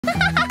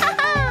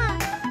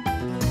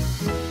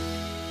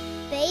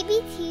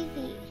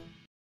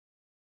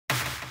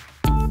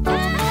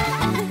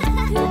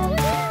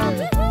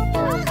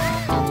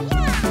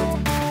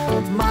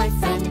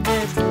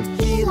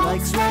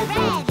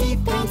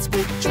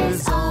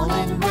pictures all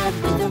in red,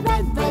 with a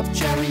red, red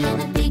cherry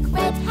and a big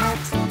red hat.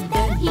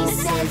 Then he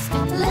says,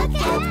 look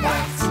at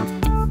that.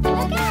 Look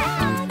at that.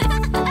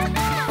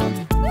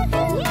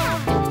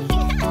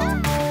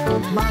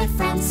 My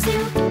friend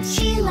Sue,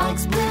 she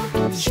likes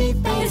blue. She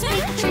paints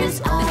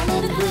pictures all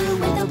in blue,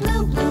 with a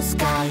blue, blue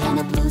sky and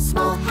a blue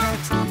small hat.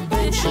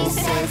 Then she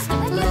says,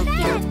 look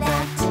at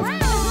that.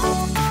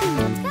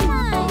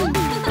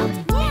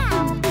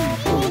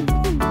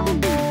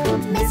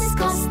 Mrs.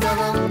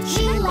 Costellow,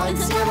 she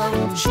likes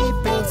yellow. She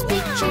paints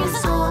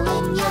pictures all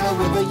in yellow,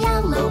 with a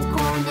yellow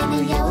corn and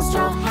a yellow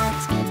straw hat.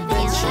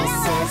 Then she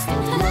says,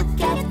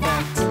 look at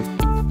that.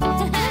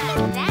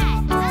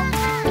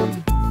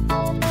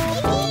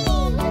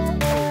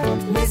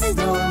 Mrs.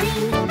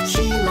 Doreen,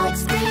 she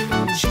likes green.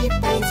 She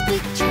paints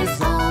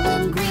pictures all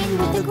in green,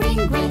 with a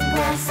green, green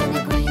grass and a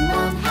green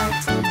round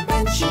hat.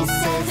 Then she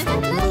says,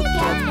 look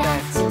at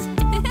that.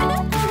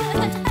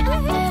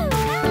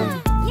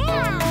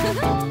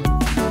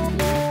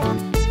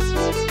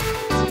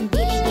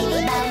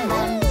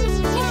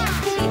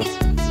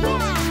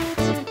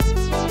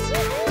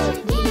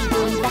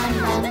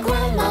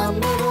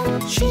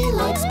 She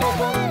likes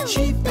purple.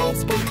 She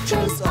paints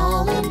pictures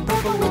all in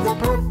purple, with a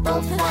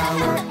purple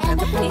flower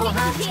and a purple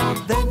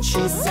hat. Then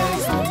she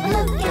says,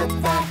 look at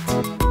that.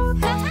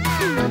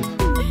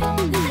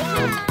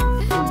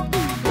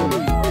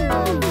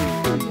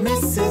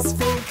 Mrs.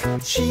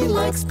 Fink, she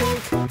likes pink.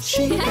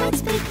 She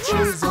paints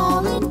pictures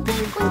all in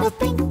pink, with a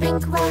pink,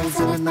 pink rose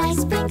and a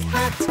nice pink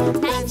hat.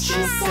 Then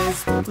she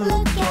says,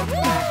 look at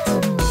that.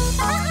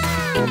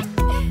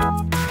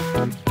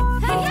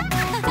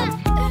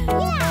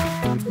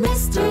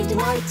 Mr.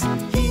 Dwight,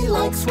 he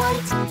likes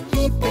white.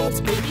 He paints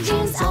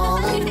pictures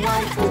all in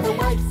white, with a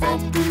white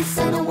fat goose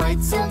and a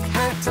white silk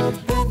hat.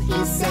 Then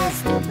he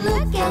says,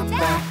 look at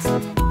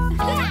that.